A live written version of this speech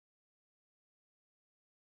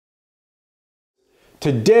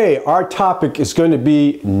Today, our topic is going to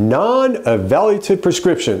be non-evaluative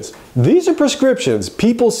prescriptions. These are prescriptions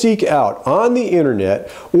people seek out on the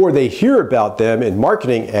internet, or they hear about them in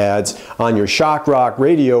marketing ads on your shock rock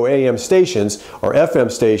radio AM stations or FM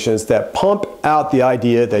stations that pump out the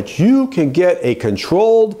idea that you can get a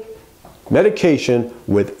controlled medication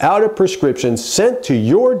without a prescription sent to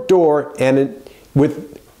your door and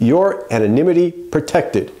with your anonymity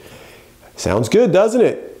protected. Sounds good, doesn't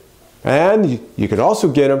it? And you can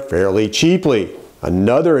also get them fairly cheaply.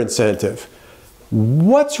 Another incentive.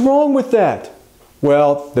 What's wrong with that?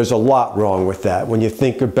 Well, there's a lot wrong with that when you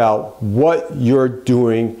think about what you're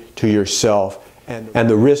doing to yourself and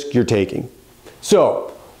the risk you're taking.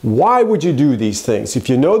 So, why would you do these things? If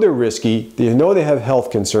you know they're risky, you know they have health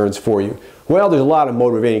concerns for you. Well, there's a lot of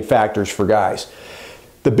motivating factors for guys.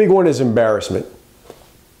 The big one is embarrassment.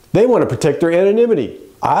 They want to protect their anonymity.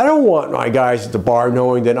 I don't want my guys at the bar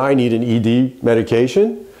knowing that I need an ED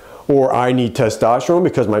medication or I need testosterone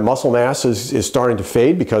because my muscle mass is starting to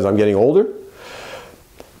fade because I'm getting older.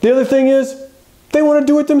 The other thing is they want to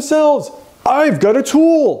do it themselves. I've got a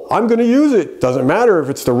tool. I'm going to use it. Doesn't matter if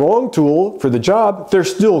it's the wrong tool for the job. They're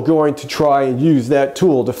still going to try and use that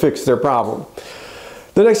tool to fix their problem.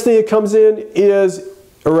 The next thing that comes in is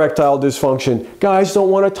erectile dysfunction. Guys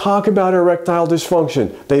don't want to talk about erectile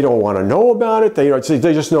dysfunction. They don't want to know about it. They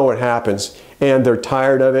just know it happens and they're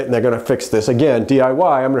tired of it and they're going to fix this. Again,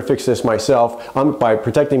 DIY, I'm going to fix this myself. By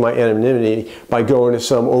protecting my anonymity by going to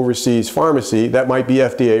some overseas pharmacy that might be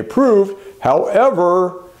FDA approved.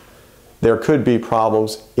 However, there could be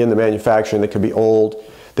problems in the manufacturing. They could be old.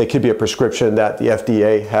 They could be a prescription that the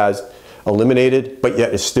FDA has eliminated but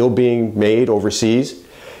yet is still being made overseas.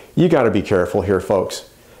 You got to be careful here, folks.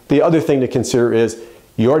 The other thing to consider is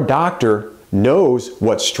your doctor knows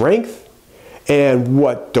what strength and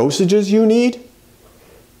what dosages you need.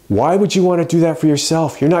 Why would you want to do that for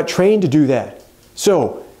yourself? You're not trained to do that.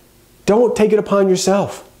 So don't take it upon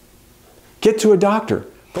yourself. Get to a doctor.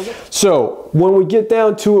 So when we get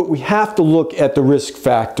down to it, we have to look at the risk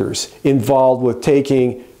factors involved with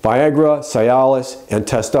taking Viagra, Cialis, and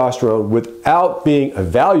testosterone without being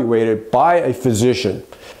evaluated by a physician.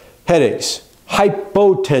 Headaches,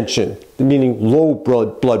 hypotension, meaning low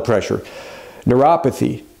blood pressure,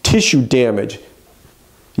 neuropathy, tissue damage,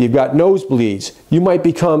 you've got nosebleeds, you might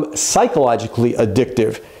become psychologically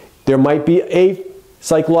addictive. There might be a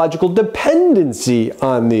psychological dependency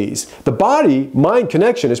on these. The body-mind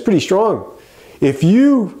connection is pretty strong. If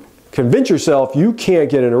you convince yourself you can't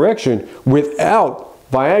get an erection without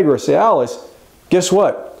Viagra or Cialis, guess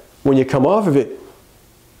what? When you come off of it,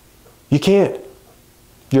 you can't.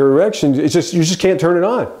 Your erection, you just can't turn it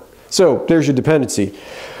on. So there's your dependency.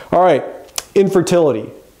 All right, infertility.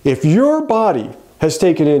 If your body has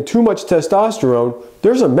taken in too much testosterone,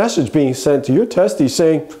 there's a message being sent to your testes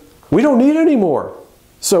saying, we don't need any more.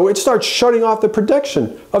 So it starts shutting off the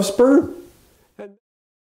production of sperm.